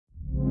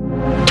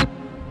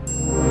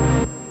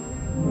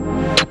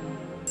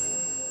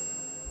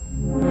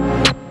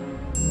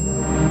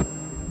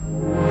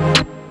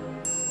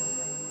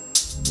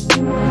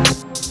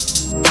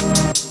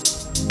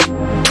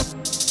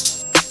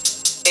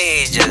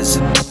AGEZ.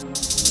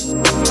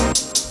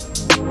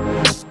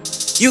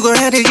 You gon'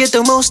 have to get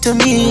the most of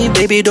me,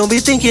 baby. Don't be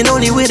thinking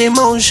only with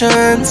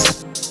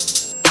emotions.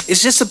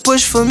 It's just a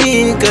push for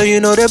me, girl. You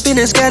know the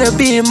business gotta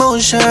be in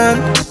motion.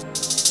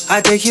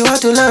 I take you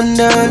out to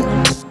London,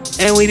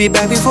 and we be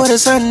back before the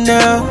sun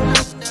down.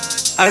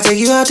 I take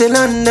you out to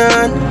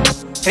London,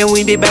 and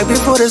we be back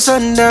before the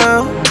sun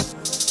down.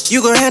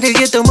 You gon' have to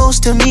get the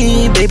most of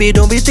me, baby.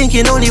 Don't be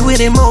thinking only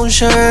with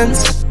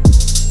emotions.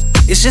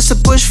 It's just a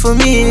push for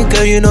me,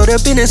 girl. You know the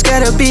business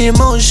gotta be in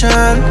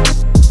motion.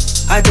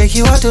 I take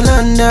you out to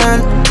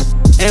London,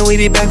 and we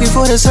be back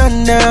before the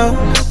sun down.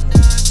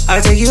 I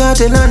take you out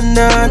to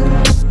London,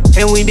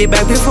 and we be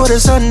back before the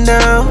sun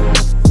down.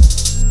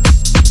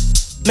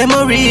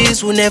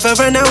 Memories will never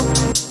run out.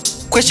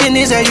 Question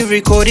is, are you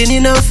recording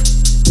enough?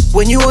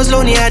 When you was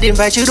lonely, I'd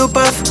invite you to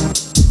puff.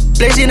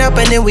 Blazing up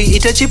and then we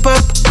eat a chip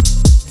up.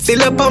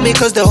 Fill up on me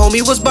cause the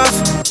homie was buff.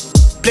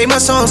 Play my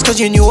songs cause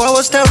you knew I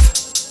was tough.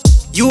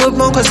 You were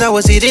born cause I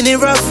was eating it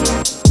rough.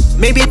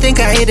 Maybe think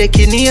I hit a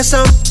kidney or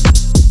something.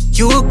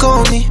 You would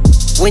call me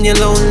when you're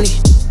lonely.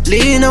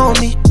 Lean on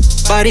me,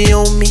 body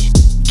on me.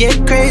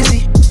 Get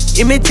crazy,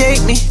 imitate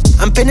me.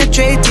 I'm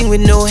penetrating with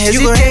no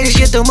hesitation. You gon' have to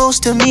get the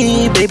most of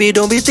me, baby.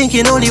 Don't be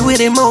thinking only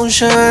with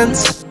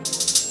emotions.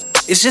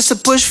 It's just a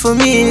push for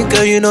me,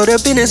 girl. You know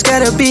the business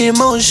gotta be in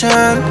motion.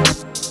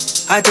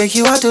 I take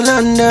you out to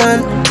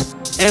London,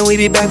 and we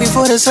be back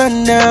before the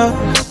sun down.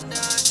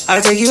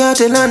 I take you out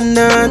to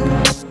London,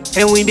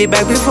 and we be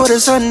back before the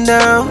sun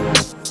down.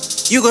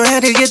 You gon'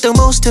 have to get the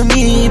most of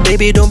me,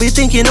 baby. Don't be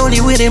thinking only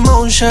with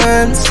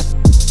emotions.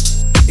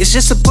 It's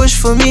just a push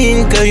for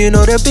me, girl. You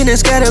know the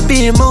business gotta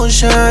be in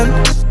motion.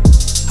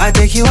 I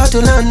take you out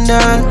to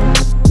London,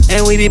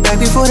 and we be back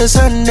before the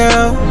sun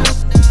down.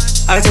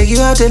 I take you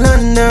out to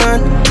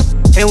London,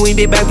 and we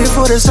be back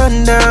before the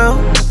sun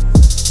down.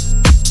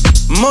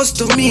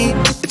 Most of me,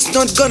 it's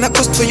not gonna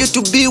cost for you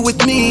to be with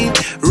me.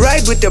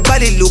 Ride with the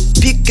body look,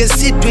 pick a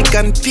seat, we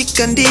can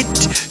pick and eat.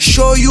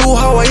 Show you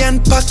how I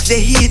unpack the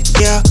heat,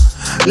 yeah.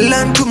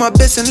 Learn to my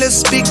best and let's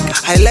speak.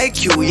 I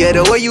like you, yeah,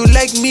 the way you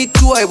like me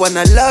too. I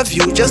wanna love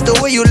you, just the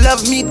way you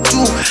love me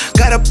too.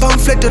 Got a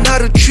pamphlet on how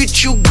to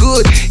treat you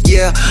good,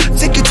 yeah.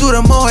 Take you to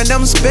the mall and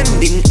I'm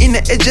spending in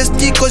the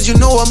AGEZ cause you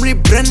know I'm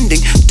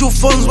rebranding. 2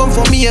 phones, one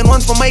for me and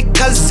one for my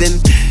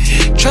cousin.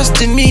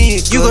 Trust in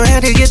me, you gon'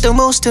 have to get the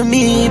most of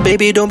me,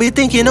 baby. Don't be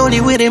thinking only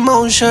with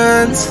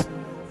emotions.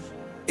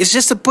 It's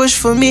just a push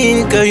for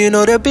me, girl. You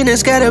know the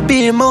business gotta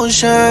be in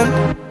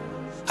motion.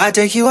 I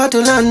take you out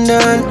to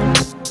London,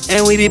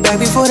 and we be back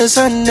before the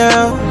sun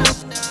down.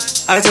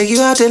 I take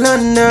you out to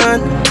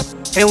London,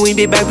 and we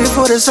be back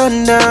before the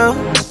sun down.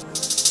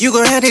 You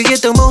gon' have to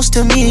get the most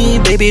of me,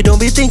 baby. Don't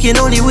be thinking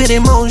only with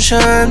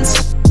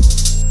emotions.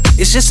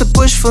 It's just a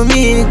push for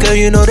me, girl.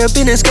 You know the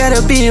business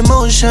gotta be in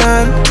motion.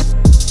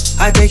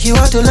 I take you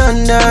out to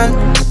London,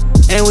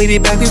 and we be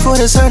back before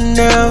the sun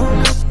down.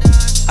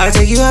 I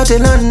take you out to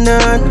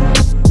London,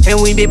 and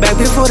we be back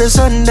before the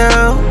sun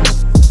down.